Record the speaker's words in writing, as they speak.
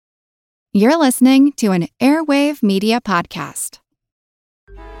You're listening to an Airwave Media Podcast.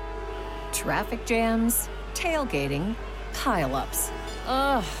 Traffic jams, tailgating, pile-ups.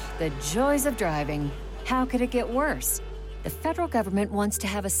 Ugh, the joys of driving. How could it get worse? The federal government wants to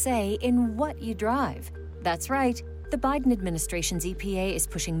have a say in what you drive. That's right. The Biden administration's EPA is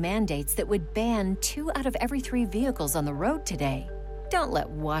pushing mandates that would ban 2 out of every 3 vehicles on the road today. Don't let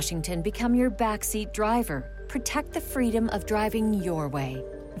Washington become your backseat driver. Protect the freedom of driving your way.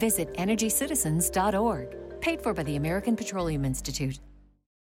 Visit EnergyCitizens.org. Paid for by the American Petroleum Institute.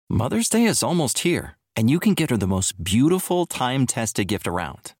 Mother's Day is almost here, and you can get her the most beautiful time-tested gift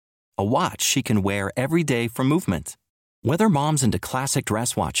around. A watch she can wear every day from Movement. Whether mom's into classic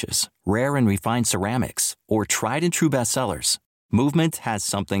dress watches, rare and refined ceramics, or tried-and-true bestsellers, Movement has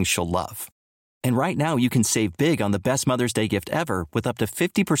something she'll love. And right now, you can save big on the best Mother's Day gift ever with up to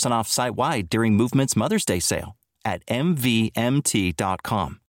 50% off site-wide during Movement's Mother's Day sale at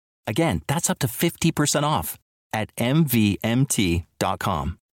MVMT.com. Again, that's up to 50% off at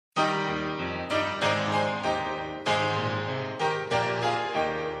MVMT.com.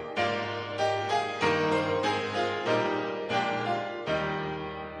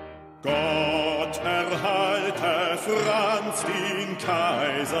 Gott erhalte Franz den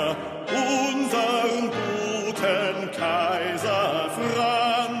Kaiser, unseren guten Kaiser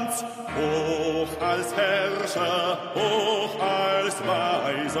Franz, hoch als Herrscher, hoch als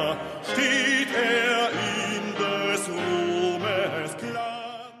Weiser, steht in des Ruhmes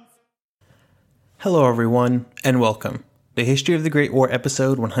Glanz. Hello everyone, and welcome to History of the Great War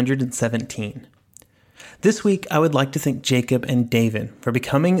episode 117. This week, I would like to thank Jacob and David for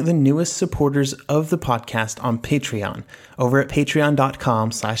becoming the newest supporters of the podcast on Patreon, over at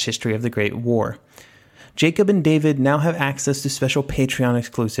patreon.com/History of the Great War. Jacob and David now have access to special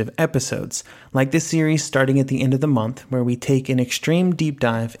Patreon-exclusive episodes, like this series starting at the end of the month, where we take an extreme deep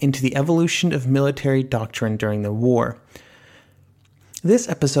dive into the evolution of military doctrine during the war. This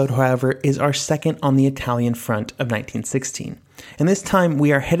episode, however, is our second on the Italian front of 1916, and this time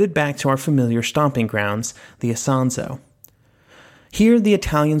we are headed back to our familiar stomping grounds, the Isonzo. Here, the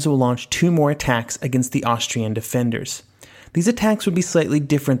Italians will launch 2 more attacks against the Austrian defenders. These attacks would be slightly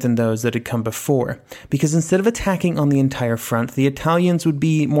different than those that had come before, because instead of attacking on the entire front, the Italians would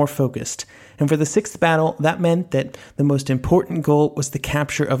be more focused, and for the 6th battle, that meant that the most important goal was the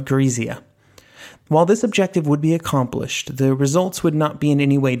capture of Gorizia. While this objective would be accomplished, the results would not be in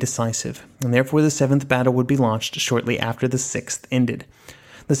any way decisive, and therefore the 7th battle would be launched shortly after the 6th ended.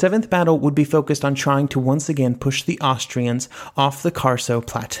 The 7th battle would be focused on trying to once again push the Austrians off the Carso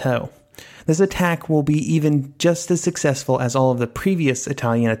Plateau. This attack will be even just as successful as all of the previous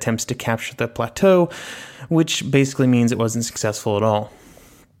Italian attempts to capture the plateau, which basically means it wasn't successful at all.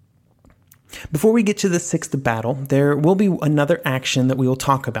 Before we get to the 6th battle, there will be another action that we will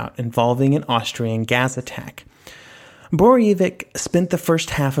talk about involving an Austrian gas attack. Borojevic spent the first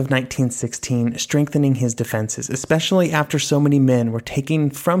half of 1916 strengthening his defenses, especially after so many men were taken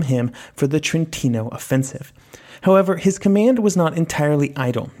from him for the Trentino offensive. However, his command was not entirely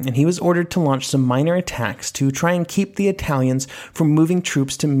idle, and he was ordered to launch some minor attacks to try and keep the Italians from moving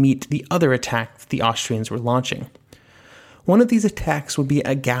troops to meet the other attack the Austrians were launching. One of these attacks would be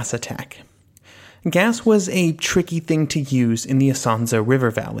a gas attack. Gas was a tricky thing to use in the Isonzo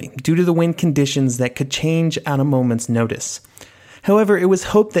River Valley due to the wind conditions that could change at a moment's notice. However, it was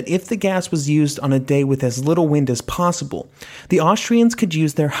hoped that if the gas was used on a day with as little wind as possible, the Austrians could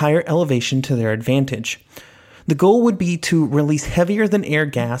use their higher elevation to their advantage. The goal would be to release heavier than air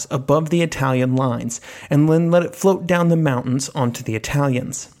gas above the Italian lines and then let it float down the mountains onto the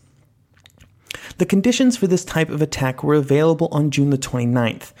Italians. The conditions for this type of attack were available on June the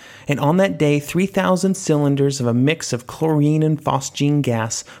 29th, and on that day 3,000 cylinders of a mix of chlorine and phosgene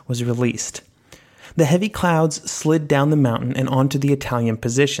gas was released. The heavy clouds slid down the mountain and onto the Italian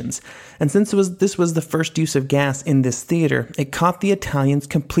positions, and since this was the first use of gas in this theater, it caught the Italians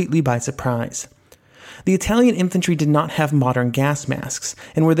completely by surprise. The Italian infantry did not have modern gas masks,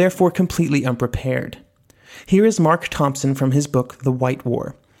 and were therefore completely unprepared. Here is Mark Thompson from his book, The White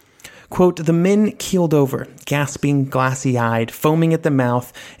War. Quote, "The men keeled over, gasping, glassy-eyed, foaming at the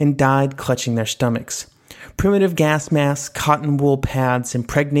mouth, and died clutching their stomachs. Primitive gas masks, cotton wool pads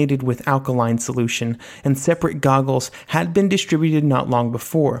impregnated with alkaline solution, and separate goggles had been distributed not long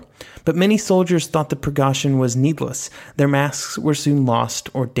before, but many soldiers thought the precaution was needless. Their masks were soon lost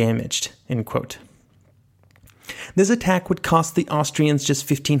or damaged." End quote. This attack would cost the Austrians just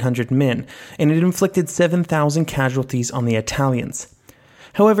 1,500 men, and it inflicted 7,000 casualties on the Italians.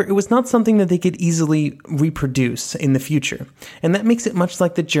 However, it was not something that they could easily reproduce in the future, and that makes it much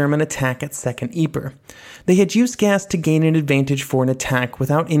like the German attack at Second Ypres. They had used gas to gain an advantage for an attack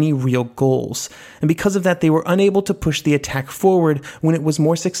without any real goals, and because of that they were unable to push the attack forward when it was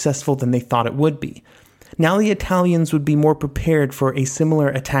more successful than they thought it would be. Now the Italians would be more prepared for a similar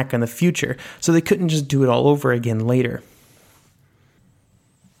attack in the future, so they couldn't just do it all over again later.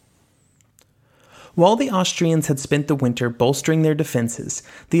 While the Austrians had spent the winter bolstering their defenses,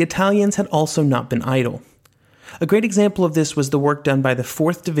 the Italians had also not been idle. A great example of this was the work done by the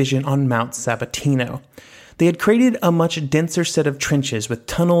 4th Division on Mount Sabatino. They had created a much denser set of trenches with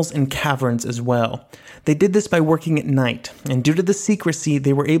tunnels and caverns as well. They did this by working at night, and due to the secrecy,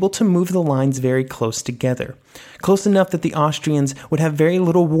 they were able to move the lines very close together, close enough that the Austrians would have very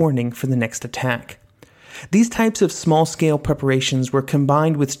little warning for the next attack. These types of small-scale preparations were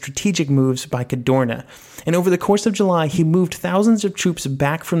combined with strategic moves by Cadorna, and over the course of July he moved thousands of troops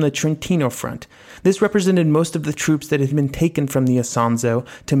back from the Trentino front. This represented most of the troops that had been taken from the Isonzo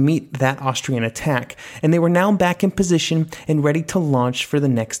to meet that Austrian attack, and they were now back in position and ready to launch for the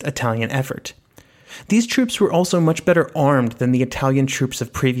next Italian effort. These troops were also much better armed than the Italian troops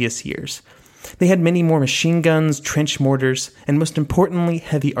of previous years. They had many more machine guns, trench mortars, and most importantly,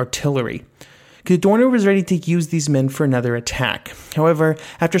 heavy artillery. Cadorna was ready to use these men for another attack. However,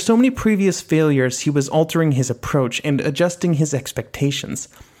 after so many previous failures, he was altering his approach and adjusting his expectations.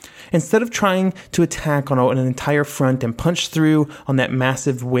 Instead of trying to attack on an entire front and punch through on that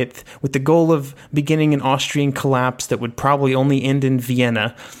massive width with the goal of beginning an Austrian collapse that would probably only end in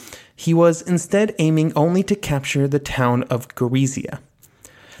Vienna, he was instead aiming only to capture the town of Gorizia.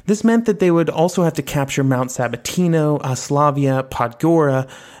 This meant that they would also have to capture Mount Sabatino, Aslavia, Podgora,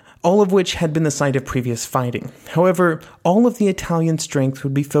 all of which had been the site of previous fighting. However, all of the Italian strength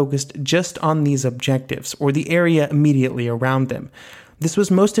would be focused just on these objectives, or the area immediately around them. This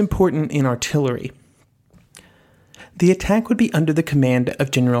was most important in artillery. The attack would be under the command of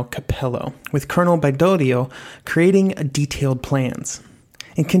General Capello, with Colonel Badoglio creating detailed plans.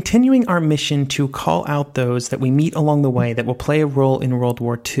 In continuing our mission to call out those that we meet along the way that will play a role in World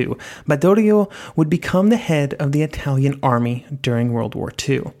War II, Badoglio would become the head of the Italian army during World War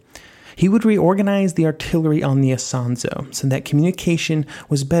II. He would reorganize the artillery on the Isonzo so that communication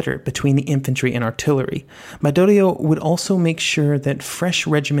was better between the infantry and artillery. Badoglio would also make sure that fresh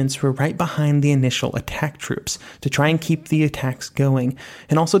regiments were right behind the initial attack troops to try and keep the attacks going,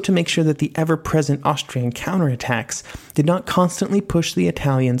 and also to make sure that the ever-present Austrian counterattacks did not constantly push the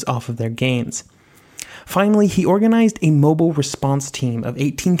Italians off of their gains. Finally, he organized a mobile response team of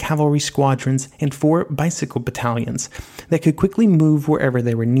 18 cavalry squadrons and 4 bicycle battalions that could quickly move wherever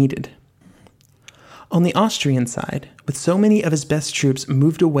they were needed. On the Austrian side, with so many of his best troops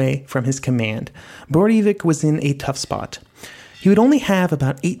moved away from his command, Borjevik was in a tough spot. He would only have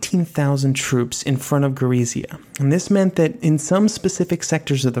about 18,000 troops in front of Gorizia, and this meant that in some specific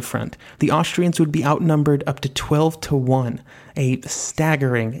sectors of the front, the Austrians would be outnumbered up to 12-1, a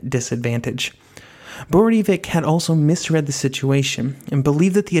staggering disadvantage. Borjevik had also misread the situation and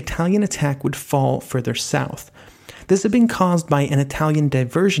believed that the Italian attack would fall further south. This had been caused by an Italian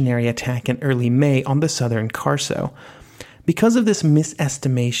diversionary attack in early May on the southern Carso. Because of this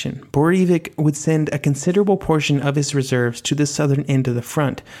misestimation, Borjevik would send a considerable portion of his reserves to the southern end of the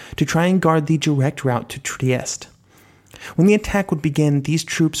front to try and guard the direct route to Trieste. When the attack would begin, these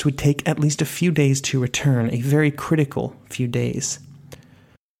troops would take at least a few days to return, a very critical few days.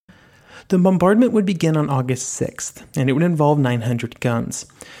 The bombardment would begin on August 6th, and it would involve 900 guns.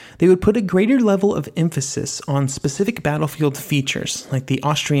 They would put a greater level of emphasis on specific battlefield features, like the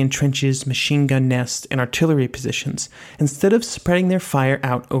Austrian trenches, machine gun nests, and artillery positions, instead of spreading their fire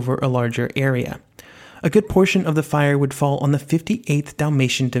out over a larger area. A good portion of the fire would fall on the 58th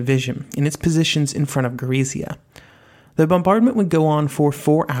Dalmatian Division in its positions in front of Gorizia. The bombardment would go on for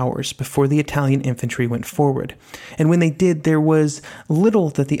 4 hours before the Italian infantry went forward, and when they did, there was little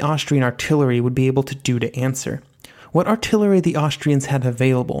that the Austrian artillery would be able to do to answer. What artillery the Austrians had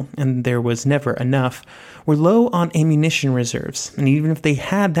available, and there was never enough, were low on ammunition reserves, and even if they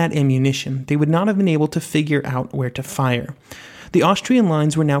had that ammunition, they would not have been able to figure out where to fire. The Austrian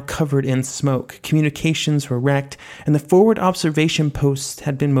lines were now covered in smoke, communications were wrecked, and the forward observation posts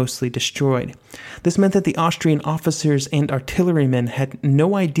had been mostly destroyed. This meant that the Austrian officers and artillerymen had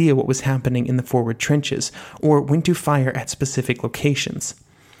no idea what was happening in the forward trenches, or when to fire at specific locations.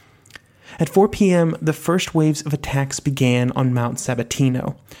 At 4 p.m., the first waves of attacks began on Mount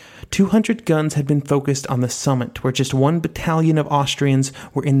Sabatino. 200 guns had been focused on the summit, where just 1 battalion of Austrians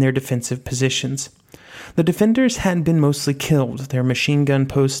were in their defensive positions. The defenders had been mostly killed, their machine gun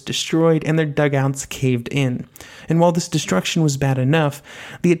posts destroyed, and their dugouts caved in. And while this destruction was bad enough,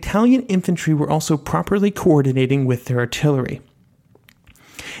 the Italian infantry were also properly coordinating with their artillery.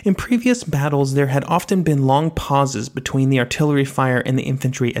 In previous battles, there had often been long pauses between the artillery fire and the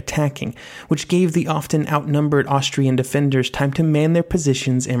infantry attacking, which gave the often outnumbered Austrian defenders time to man their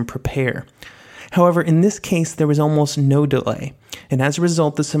positions and prepare. However, in this case, there was almost no delay, and as a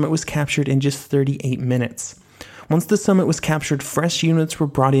result, the summit was captured in just 38 minutes. Once the summit was captured, fresh units were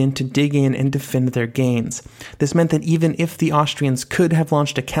brought in to dig in and defend their gains. This meant that even if the Austrians could have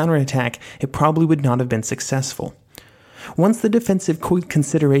launched a counterattack, it probably would not have been successful. Once the defensive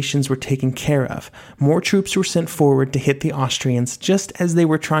considerations were taken care of, more troops were sent forward to hit the Austrians just as they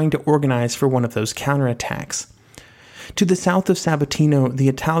were trying to organize for one of those counterattacks. To the south of Sabatino, the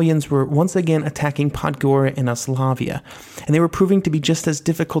Italians were once again attacking Podgora and Oslavia, and they were proving to be just as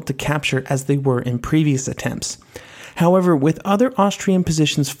difficult to capture as they were in previous attempts. However, with other Austrian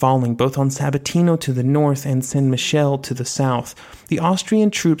positions falling both on Sabatino to the north and Saint-Michel to the south, the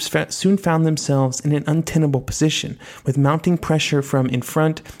Austrian troops soon found themselves in an untenable position, with mounting pressure from in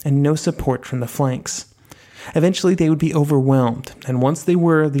front and no support from the flanks. Eventually they would be overwhelmed, and once they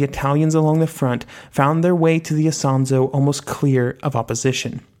were, the Italians along the front found their way to the Isonzo almost clear of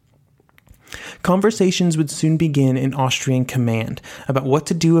opposition. Conversations would soon begin in Austrian command about what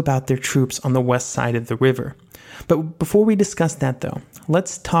to do about their troops on the west side of the river. But before we discuss that though,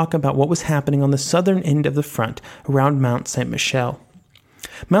 let's talk about what was happening on the southern end of the front around Mount Saint-Michel.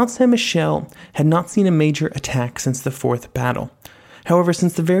 Mount Saint-Michel had not seen a major attack since the Fourth Battle. However,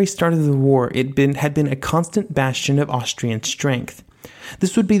 since the very start of the war, it had been a constant bastion of Austrian strength.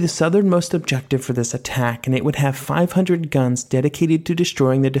 This would be the southernmost objective for this attack, and it would have 500 guns dedicated to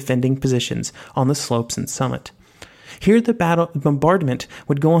destroying the defending positions on the slopes and summit. Here the bombardment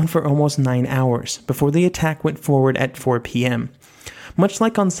would go on for almost 9 hours, before the attack went forward at 4 p.m. Much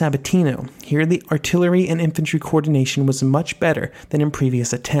like on Sabatino, here the artillery and infantry coordination was much better than in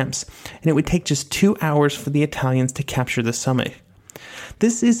previous attempts, and it would take just 2 hours for the Italians to capture the summit.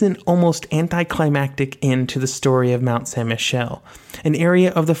 This is an almost anticlimactic end to the story of Mount Saint-Michel, an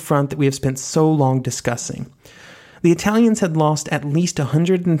area of the front that we have spent so long discussing. The Italians had lost at least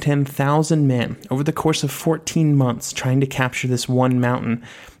 110,000 men over the course of 14 months trying to capture this one mountain,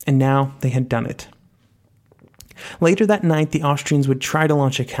 and now they had done it. Later that night, the Austrians would try to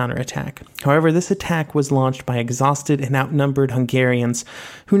launch a counterattack. However, this attack was launched by exhausted and outnumbered Hungarians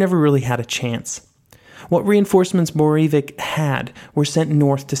who never really had a chance. What reinforcements Borovic had were sent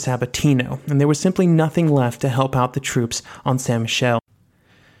north to Sabatino, and there was simply nothing left to help out the troops on Saint-Michel.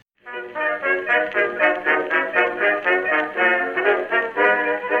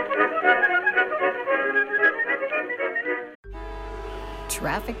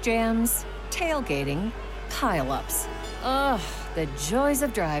 Traffic jams, tailgating, pile-ups. Ugh, the joys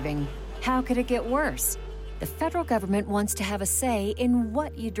of driving. How could it get worse? The federal government wants to have a say in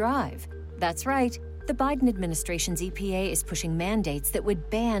what you drive. That's right. The Biden administration's EPA is pushing mandates that would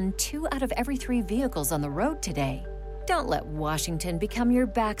ban 2 out of every 3 vehicles on the road today. Don't let Washington become your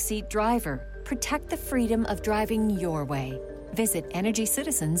backseat driver. Protect the freedom of driving your way. Visit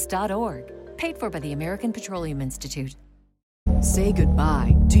EnergyCitizens.org. Paid for by the American Petroleum Institute. Say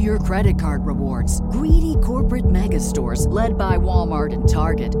goodbye to your credit card rewards. Greedy corporate mega stores, led by Walmart and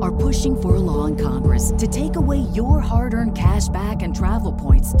Target, are pushing for a law in Congress to take away your hard-earned cash back and travel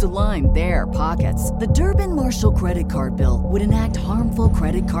points to line their pockets. The Durbin-Marshall credit card bill would enact harmful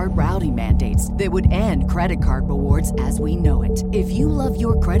credit card routing mandates that would end credit card rewards as we know it. If you love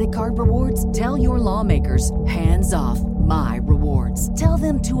your credit card rewards, tell your lawmakers, hands off my rewards. Tell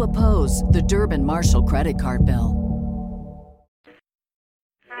them to oppose the Durbin-Marshall credit card bill.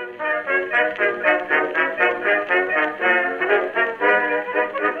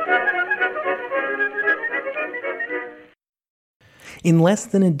 In less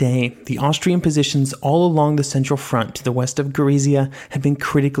than a day, the Austrian positions all along the central front to the west of Gorizia had been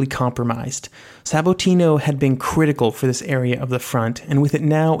critically compromised. Sabatino had been critical for this area of the front, and with it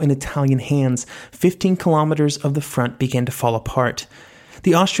now in Italian hands, 15 kilometers of the front began to fall apart.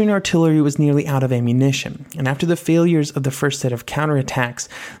 The Austrian artillery was nearly out of ammunition, and after the failures of the first set of counterattacks,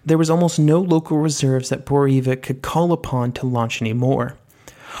 there was almost no local reserves that Borovic could call upon to launch any more.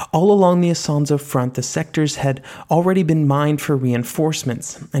 All along the Isonzo front, the sectors had already been mined for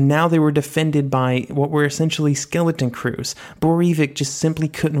reinforcements, and now they were defended by what were essentially skeleton crews. Borovic just simply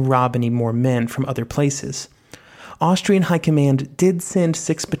couldn't rob any more men from other places. Austrian High Command did send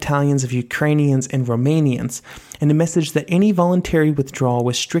 6 battalions of Ukrainians and Romanians, and a message that any voluntary withdrawal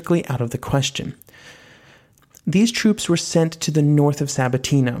was strictly out of the question. These troops were sent to the north of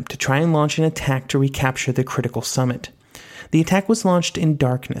Sabatino to try and launch an attack to recapture the critical summit. The attack was launched in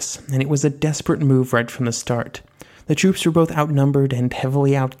darkness, and it was a desperate move right from the start. The troops were both outnumbered and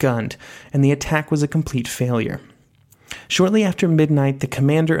heavily outgunned, and the attack was a complete failure. Shortly after midnight, the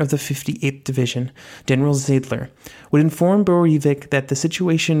commander of the 58th Division, General Zeidler, would inform Borevik that the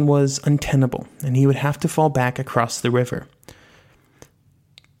situation was untenable, and he would have to fall back across the river.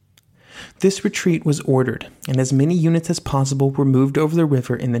 This retreat was ordered, and as many units as possible were moved over the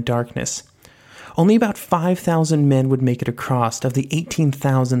river in the darkness. Only about 5,000 men would make it across of the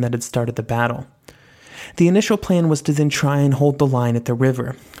 18,000 that had started the battle. The initial plan was to then try and hold the line at the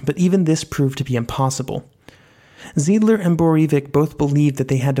river, but even this proved to be impossible. Zeidler and Borevik both believed that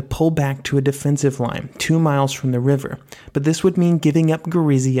they had to pull back to a defensive line 2 miles from the river, but this would mean giving up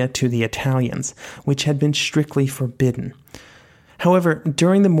Gorizia to the Italians, which had been strictly forbidden. However,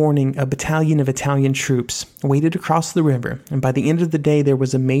 during the morning, a battalion of Italian troops waded across the river, and by the end of the day there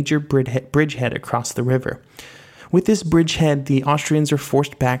was a major bridgehead across the river. With this bridgehead, the Austrians were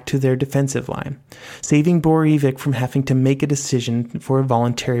forced back to their defensive line, saving Borevik from having to make a decision for a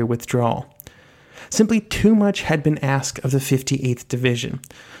voluntary withdrawal. Simply too much had been asked of the 58th Division.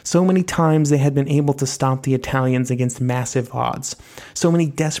 So many times they had been able to stop the Italians against massive odds. So many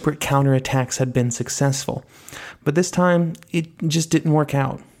desperate counterattacks had been successful. But this time, it just didn't work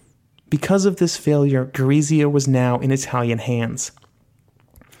out. Because of this failure, Gorizia was now in Italian hands.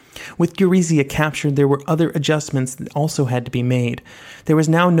 With Gorizia captured, there were other adjustments that also had to be made. There was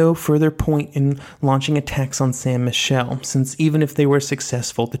now no further point in launching attacks on Saint-Michel, since even if they were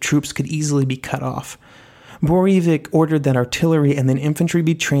successful, the troops could easily be cut off. Borevik ordered that artillery and then infantry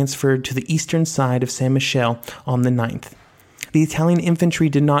be transferred to the eastern side of Saint-Michel on the 9th. The Italian infantry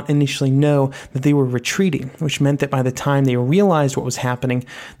did not initially know that they were retreating, which meant that by the time they realized what was happening,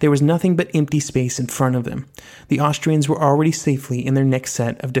 there was nothing but empty space in front of them. The Austrians were already safely in their next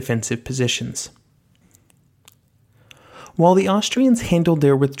set of defensive positions. While the Austrians handled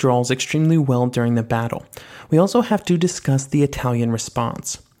their withdrawals extremely well during the battle, we also have to discuss the Italian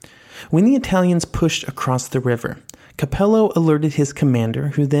response. When the Italians pushed across the river, Capello alerted his commander,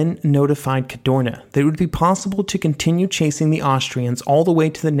 who then notified Cadorna that it would be possible to continue chasing the Austrians all the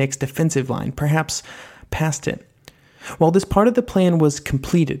way to the next defensive line, perhaps past it. While this part of the plan was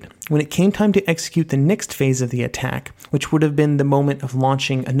completed, when it came time to execute the next phase of the attack, which would have been the moment of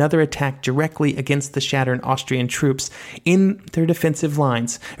launching another attack directly against the shattered Austrian troops in their defensive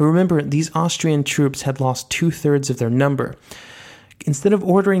lines, and remember, these Austrian troops had lost 2/3 of their number. Instead of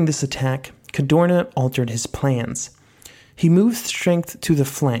ordering this attack, Cadorna altered his plans. He moved strength to the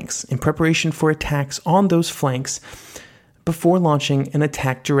flanks in preparation for attacks on those flanks before launching an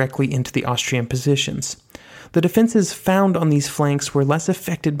attack directly into the Austrian positions. The defenses found on these flanks were less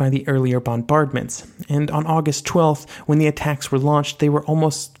affected by the earlier bombardments, and on August 12th, when the attacks were launched, they were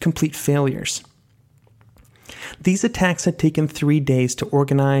almost complete failures. These attacks had taken 3 days to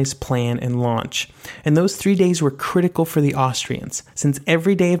organize, plan, and launch, and those 3 days were critical for the Austrians, since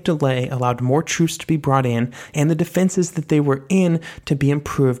every day of delay allowed more troops to be brought in and the defenses that they were in to be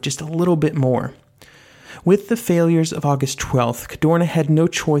improved just a little bit more. With the failures of August 12th, Cadorna had no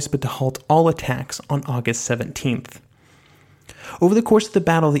choice but to halt all attacks on August 17th. Over the course of the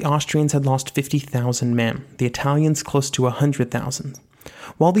battle, the Austrians had lost 50,000 men, the Italians close to 100,000.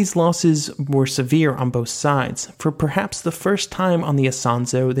 While these losses were severe on both sides, for perhaps the first time on the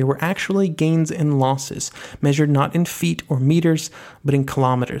Isonzo, there were actually gains and losses, measured not in feet or meters, but in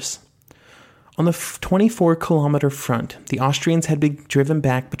kilometers. On the 24-kilometer front, the Austrians had been driven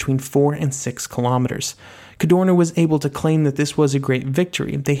back between 4 and 6 kilometers. Cadorna was able to claim that this was a great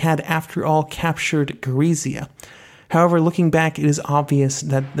victory. They had, after all, captured Gorizia. However, looking back, it is obvious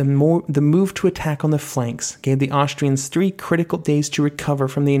that the move to attack on the flanks gave the Austrians 3 critical days to recover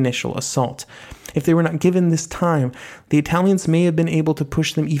from the initial assault. If they were not given this time, the Italians may have been able to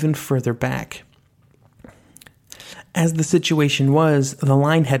push them even further back. As the situation was, the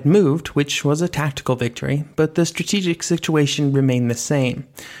line had moved, which was a tactical victory, but the strategic situation remained the same,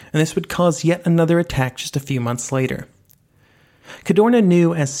 and this would cause yet another attack just a few months later. Cadorna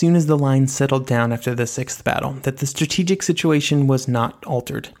knew as soon as the line settled down after the 6th battle that the strategic situation was not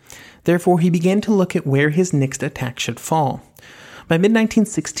altered. Therefore, he began to look at where his next attack should fall. By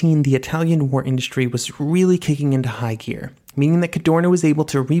mid-1916, the Italian war industry was really kicking into high gear, meaning that Cadorna was able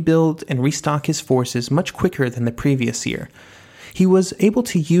to rebuild and restock his forces much quicker than the previous year. He was able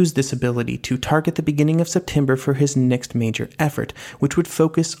to use this ability to target the beginning of September for his next major effort, which would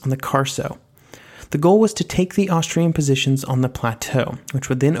focus on the Carso. The goal was to take the Austrian positions on the plateau, which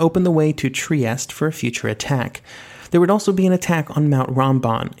would then open the way to Trieste for a future attack. There would also be an attack on Mount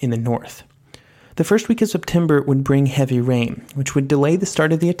Rambon in the north. The The first week of September would bring heavy rain, which would delay the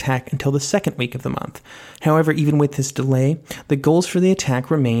start of the attack until the second week of the month. However, even with this delay, the goals for the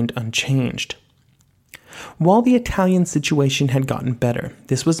attack remained unchanged. While the Italian situation had gotten better,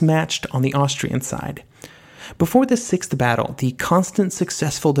 this was matched on the Austrian side. Before the Sixth Battle, the constant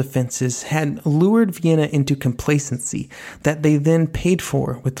successful defenses had lured Vienna into complacency that they then paid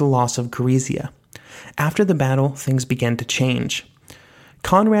for with the loss of Gorizia. After the battle, things began to change.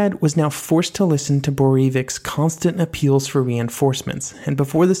 Conrad was now forced to listen to Borovich's constant appeals for reinforcements, and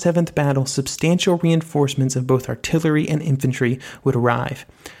before the Seventh Battle, substantial reinforcements of both artillery and infantry would arrive.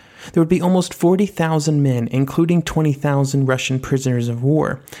 There would be almost 40,000 men, including 20,000 Russian prisoners of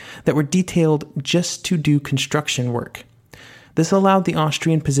war, that were detailed just to do construction work. This allowed the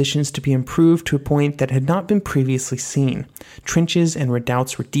Austrian positions to be improved to a point that had not been previously seen. Trenches and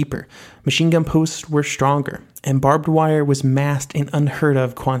redoubts were deeper, machine gun posts were stronger, and barbed wire was massed in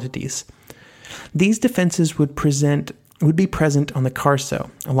unheard-of quantities. These defenses would be present on the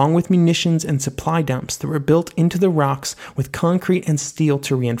Carso, along with munitions and supply dumps that were built into the rocks with concrete and steel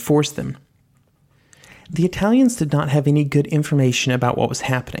to reinforce them. The Italians did not have any good information about what was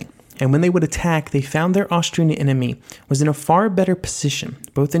happening, and when they would attack, they found their Austrian enemy was in a far better position,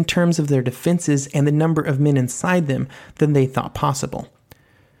 both in terms of their defenses and the number of men inside them, than they thought possible.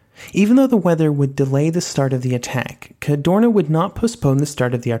 Even though the weather would delay the start of the attack, Cadorna would not postpone the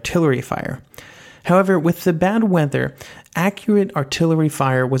start of the artillery fire. However, with the bad weather, accurate artillery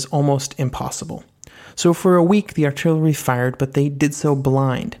fire was almost impossible. So for a week the artillery fired, but they did so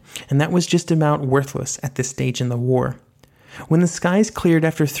blind, and that was just about worthless at this stage in the war. When the skies cleared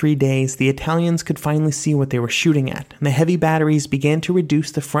after 3 days, the Italians could finally see what they were shooting at, and the heavy batteries began to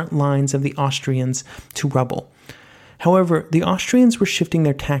reduce the front lines of the Austrians to rubble. However, the Austrians were shifting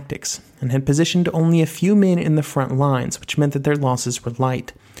their tactics, and had positioned only a few men in the front lines, which meant that their losses were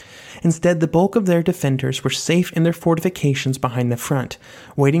light. Instead, the bulk of their defenders were safe in their fortifications behind the front,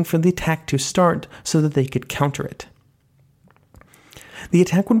 waiting for the attack to start so that they could counter it. The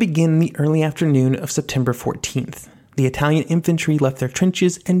attack would begin in the early afternoon of September 14th. The Italian infantry left their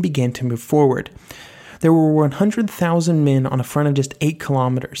trenches and began to move forward. There were 100,000 men on a front of just 8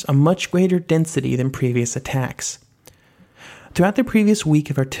 kilometers, a much greater density than previous attacks. Throughout the previous week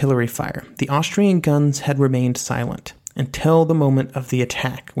of artillery fire, the Austrian guns had remained silent until the moment of the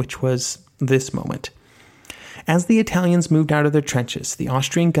attack, which was this moment. As the Italians moved out of their trenches, the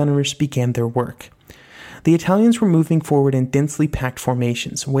Austrian gunners began their work. The Italians were moving forward in densely packed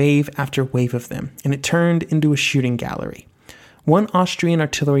formations, wave after wave of them, and it turned into a shooting gallery. One Austrian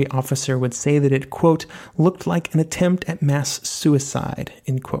artillery officer would say that it, quote, looked like an attempt at mass suicide,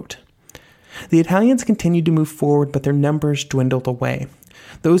 end quote. The Italians continued to move forward, but their numbers dwindled away.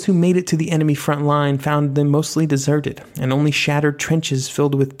 Those who made it to the enemy front line found them mostly deserted, and only shattered trenches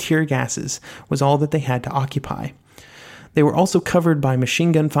filled with tear gases was all that they had to occupy. They were also covered by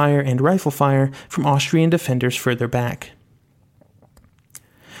machine gun fire and rifle fire from Austrian defenders further back.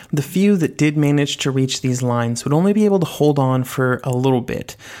 The few that did manage to reach these lines would only be able to hold on for a little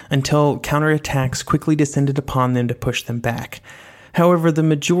bit, until counterattacks quickly descended upon them to push them back. However, the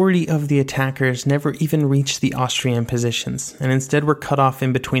majority of the attackers never even reached the Austrian positions, and instead were cut off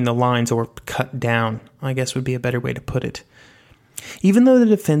in between the lines, or cut down, I guess would be a better way to put it. Even though the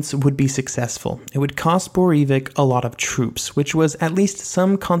defense would be successful, it would cost Borovich a lot of troops, which was at least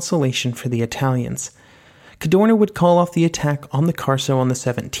some consolation for the Italians. Cadorna would call off the attack on the Carso on the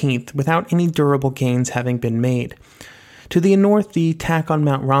 17th, without any durable gains having been made. To the north, the attack on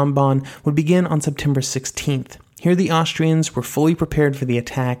Mount Rambon would begin on September 16th. Here the Austrians were fully prepared for the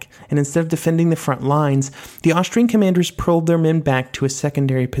attack, and instead of defending the front lines, the Austrian commanders pulled their men back to a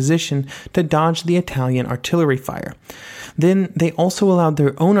secondary position to dodge the Italian artillery fire. Then they also allowed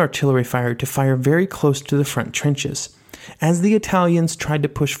their own artillery fire to fire very close to the front trenches. As the Italians tried to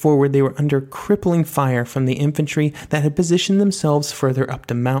push forward, they were under crippling fire from the infantry that had positioned themselves further up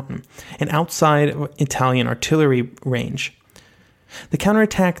the mountain and outside of Italian artillery range. The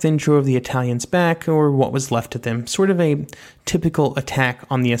counterattack then drove the Italians back, or what was left of them, sort of a typical attack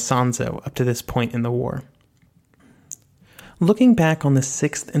on the Isonzo up to this point in the war. Looking back on the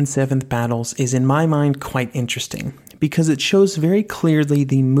 6th and 7th battles is in my mind quite interesting, because it shows very clearly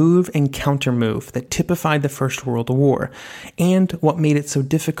the move and counter-move that typified the First World War, and what made it so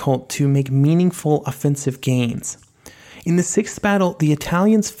difficult to make meaningful offensive gains. In the 6th battle, the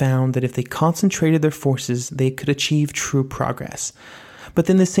Italians found that if they concentrated their forces, they could achieve true progress. But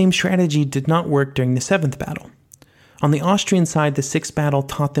then the same strategy did not work during the 7th battle. On the Austrian side, the 6th battle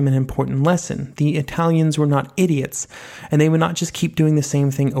taught them an important lesson. The Italians were not idiots, and they would not just keep doing the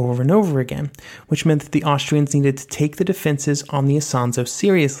same thing over and over again, which meant that the Austrians needed to take the defenses on the Isonzo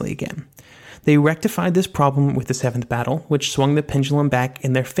seriously again. They rectified this problem with the 7th battle, which swung the pendulum back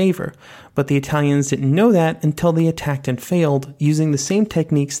in their favor, but the Italians didn't know that until they attacked and failed, using the same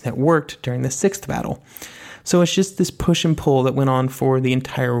techniques that worked during the 6th battle. So it's just this push and pull that went on for the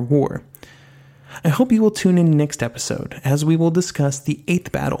entire war. I hope you will tune in next episode, as we will discuss the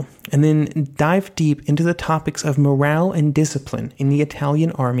 8th battle, and then dive deep into the topics of morale and discipline in the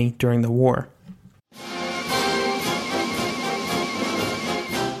Italian army during the war.